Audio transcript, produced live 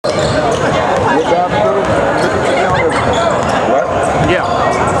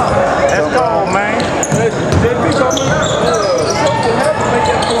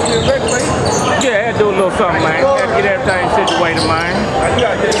graduated, man. You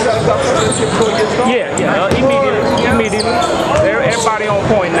gotta stop this shit before it gets started. Yeah, immediately. Everybody on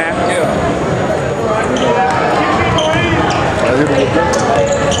point now. Yeah. I hit him with that.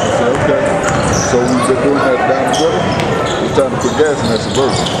 I said, okay. So we've been doing that down the river. We're trying to put gas in that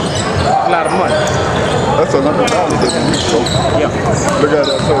Suburban. A lot of money. That's $100 every week, so. Yeah. Look at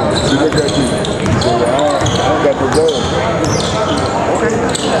that, so. See, look at you. So I don't got no gas. Okay.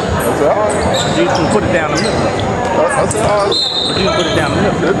 I said, all right. You can put it down the middle. I said, all right. You can put it down the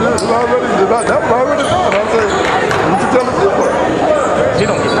middle. That was already done. I said, what you telling people? You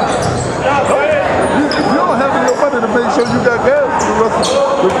don't get nothing. If you don't have enough money to make sure you got gas for the rest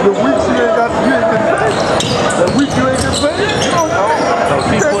of the weeks you ain't getting paid. That week you ain't getting paid, you don't know. So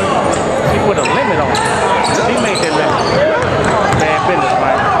she put a limit on it. She made that limit. Bad business,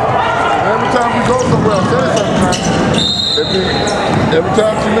 man. Every time we go somewhere, I say something. Every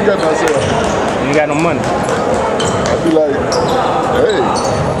time she look at me, I say, You ain't got no money. I be like, hey,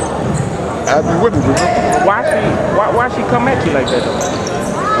 I be with me, remember? Why she come at you like that though?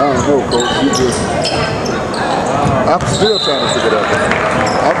 I don't know, Coach. You just, I'm still trying to figure that out.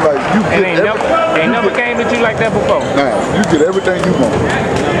 I'm like, you get They never came at you like that before. Nah, you get everything you want.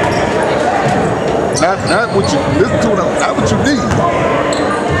 Not what you listen to them, not what you need.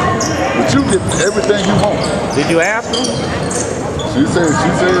 But you get everything you want. Did you ask her? She said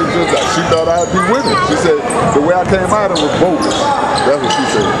just like she thought I'd be with it. She said the way I came out it was bogus. That's what she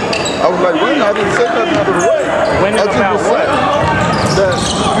said. I was like, wait, I didn't say nothing out of the way. When I about was what? That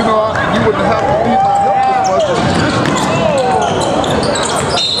you wouldn't have to need my help as much as you did.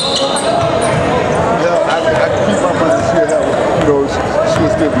 Yeah, I can keep my money. She'll have it.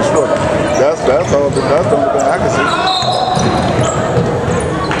 She'll still be struggling. That's the only thing I can see.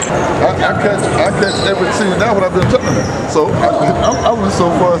 I catch every scene. That's what I've been telling her. So I went so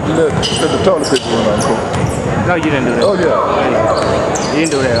far as to let the toilet paper run on. No, you didn't do that. Oh yeah. You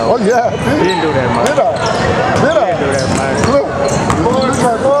didn't do that. Oh yeah, I did. You didn't do that, man. Did I? You didn't do that, man. Look,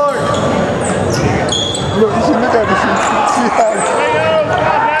 my boy. Look, you should look at this. See how.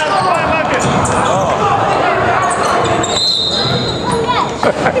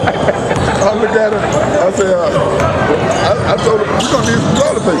 I look at her, I say, I told her, we're going to need some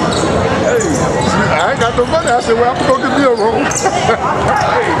toilet paper. Hey, I ain't got no money. I said, well, I'm going to go get me a roll.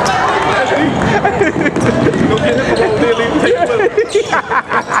 Go get him a roll, then leave him take it with him.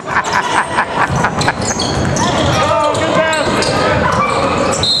 Oh, good bastard.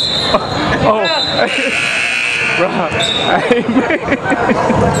 Oh, bro,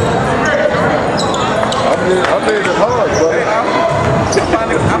 I made it hard, brother. I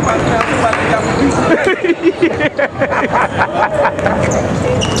finally found somebody that got me.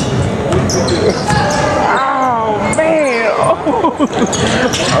 Oh, man. Oh.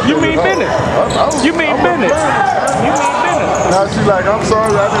 You mean business. You mean business. You mean business. Now she's like, I'm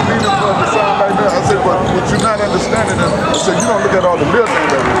sorry, I didn't mean it for it to sound like that. I said, but you're not understanding it. I said, you don't look at all the little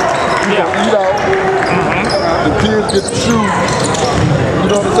things that you don't eat out. The kids get the shoes.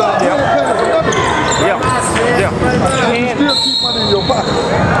 You know what I'm saying? Yeah. And you still keep money in your pocket.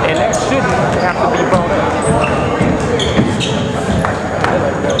 And that shouldn't have to be brought up.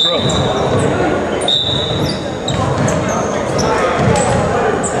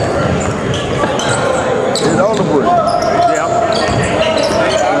 Eat all the bread. Yeah.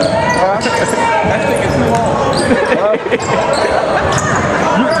 That thing is too hard.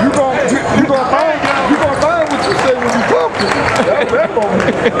 You gonna find what you say when you talk to me. That's gonna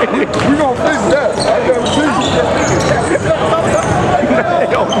we gonna fix that. I guarantee you.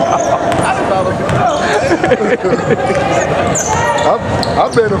 I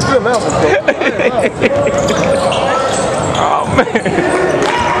made him feel that one. Oh, man.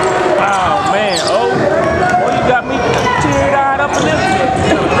 Oh, man. Oh, boy, you got me teary-eyed up a little bit.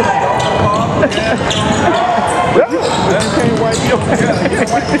 That can't wipe your I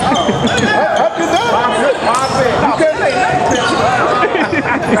did that. You can't say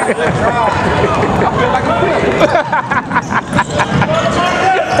I feel like a pig.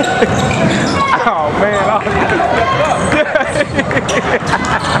 Oh, man.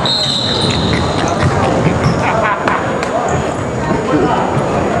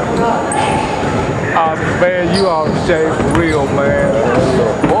 Oh, man, you on shade for real, man.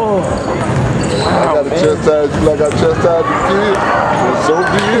 Oh. I gotta chastise you like I chastised the kids. And so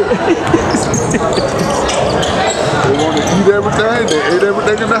be it. They want to eat everything. They ate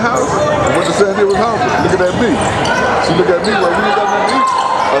everything in the house. And when they said they was hungry, looking at me. She looked at me like, we ain't got nothing to eat.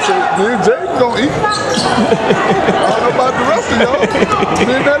 I said, me and James gonna eat. I don't know about the rest of y'all.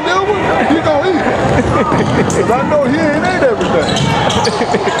 Me and that little one, he gonna eat. Because I know he ain't ate everything.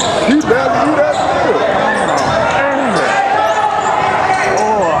 He barely eat that meal.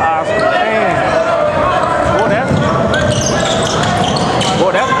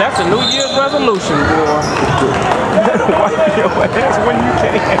 That's when you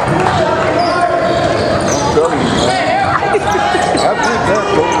can. I'm telling you, man. I did that,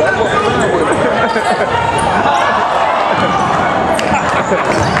 bro. That's what I'm playing with.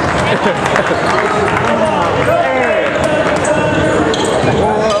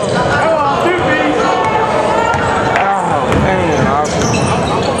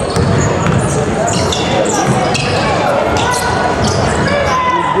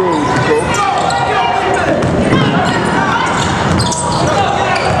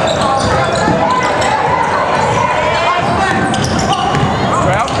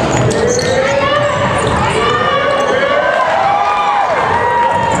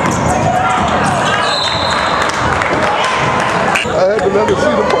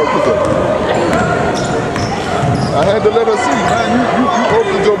 I had to let her see, man. You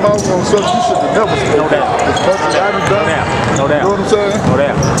opened your mouth on something you should have never spoken. No doubt. As much as I done done. No doubt. You know what I'm saying? No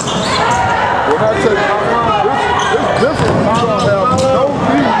doubt. When I tell you, it's different when you don't have no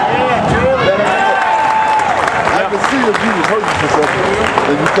beef that I can see if you was hurting for something,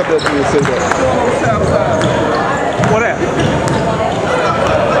 and you come at me and say that. What that?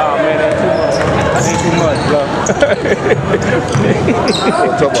 Oh man, that ain't too much, bro. You want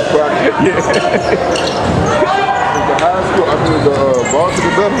to talk about Crockett? Yeah. The high school, I mean the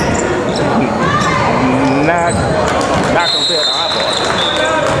varsity better? Not compared to our varsity.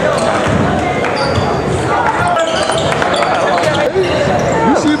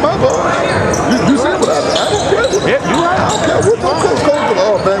 You see my boss. You see what I don't care. Yeah, you right. I don't care what my coach is.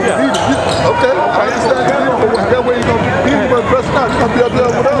 Oh man, we need it. Okay, I understand you need it, but that way you're going to be dressing out. You're going to be up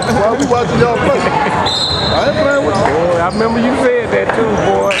there with us while we watching y'all play. I ain't playing with you. Boy, I remember you said that too,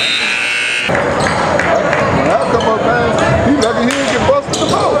 boy. When I come up, man, he lucky he didn't get busted in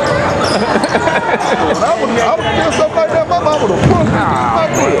the mouth. When I would feel something like that, my mom would have pushed me in my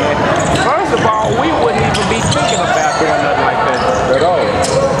grill. First of all, we wouldn't even be thinking about doing nothing like that. At all.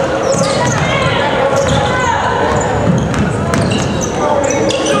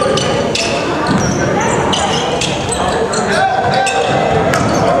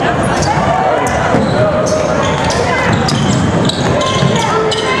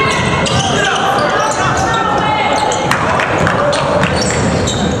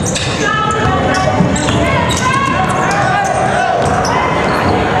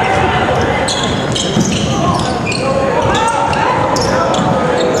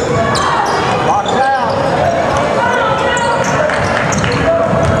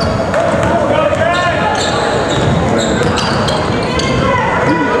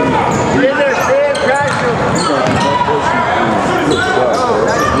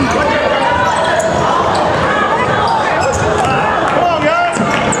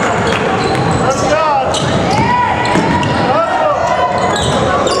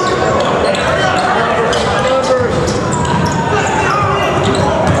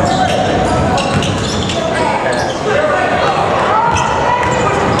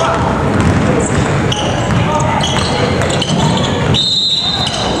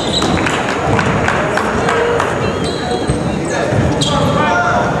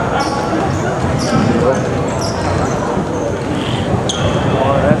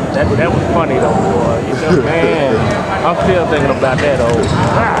 That was funny though, boy. You know, man, I'm still thinking about that old.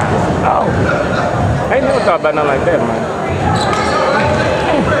 Oh, I ain't never thought about nothing like that, man.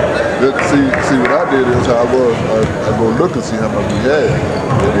 See what I did is I go look and see how much we had.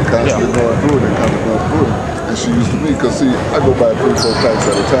 And they constantly going through it, And she used to me, because see, I go buy 3-4 packs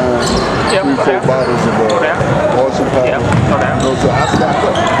at a time, 3-4 bottles of Ocean powder. You know, so I stocked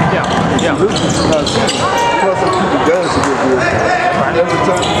up. Yeah. This is not cheap. Plus I keep the gas a little bit. Every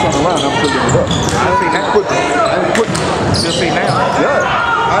time you turn around, I'm filling it up. I ain't putting. You'll see now. Yeah.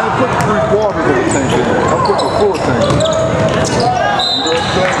 I ain't putting 3/4 of a tank in there. I'm putting a full tank in there. You know what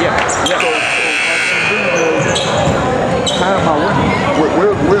I'm saying? Yeah. So how am I winning?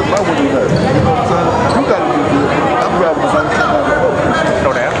 Where's my winning at? You know what I'm saying? You got to do good. I'm driving the same time out of the road.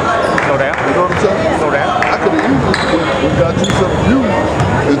 No doubt. You know what I'm saying? No doubt. I could have easily got you something new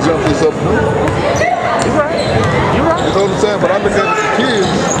and jumped to something new. You're right. You know what I'm saying? But I look at the kids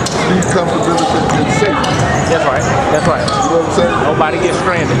need comfortability and safety. That's right. You know what I'm saying? Nobody gets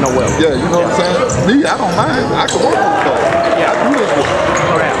stranded nowhere. Yeah, you know what I'm saying? Me, I don't mind. I can work on the car. I do this with it.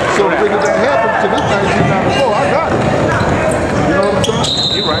 No doubt. So if it didn't happen to this 1994, I got it. You know what I'm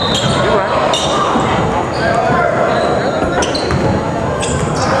saying? You're right.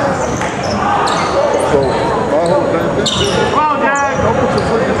 So my whole thing is Come on, Jack. don't put your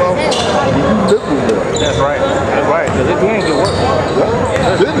freaking mouth on when you live with that. That's right. Because if you ain't get work.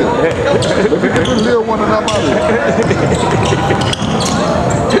 Yeah, did it? Let me get this little one and I'm out of here.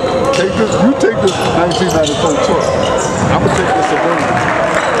 take this. You take this 1994 truck. I'm gonna take this Suburban.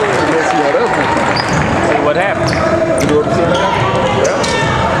 Let's see how that's going. See what happens. You know what I'm saying?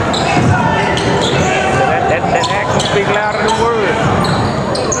 That action speaks louder than words.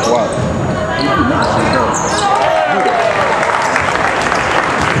 Wow. You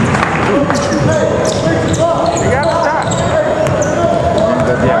got a shot.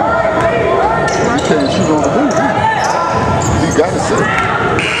 Yeah. You can't shoot on the move. You got to sit.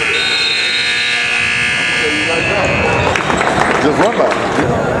 Just run by.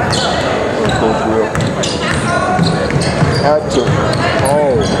 Coach Will. After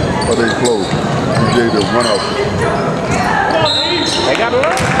all of they closed, he gave them one outfit. They got a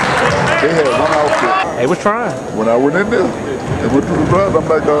lot. They had one outfit. They was trying. When I went in there and went through the drive, I'm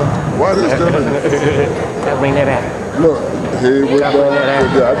like, why this still in there? Gotta bring that out. Look, here with yeah, I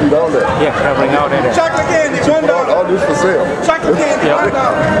need all that. Yeah, gotta bring all that out. Chocolate candy, $1. All this for sale. Chocolate candy, $1.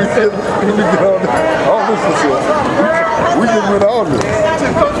 Let me get all this for sale. We can win all this.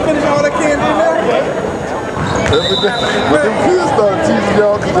 Coach finish all the candy in there? Every day. When them kids start teasing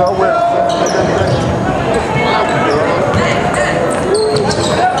y'all because y'all wear the same thing every day.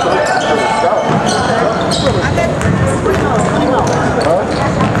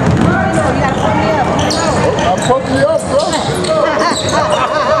 I'm pumping you up, bro.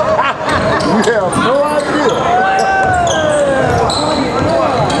 You have no idea.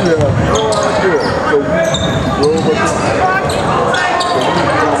 You have no idea. So you go over this. So you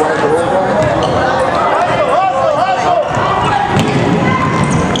can wipe the whole time.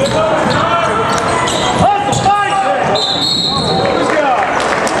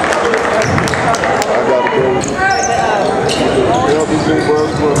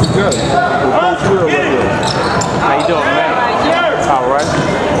 How you doing, man? All right.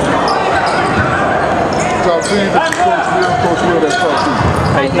 Talk to you, Coach Will, that's talk to you.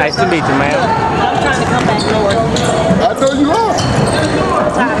 Hey, nice to meet you, man. I'm trying to come back north. I know you are.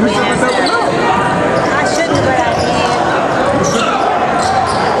 You should have never known. I shouldn't, but I did.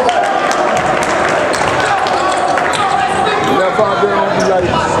 Left out there on me like,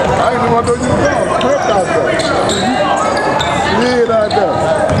 I didn't know I know you were gone. Crept out there. Slid out there.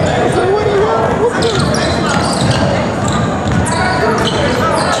 I said, what the hell? What's this?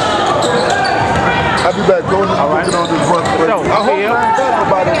 I'll be back, going All right. on this run. So, I hope I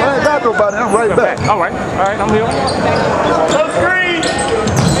ain't got nobody. I'm right back. All right, I'm here.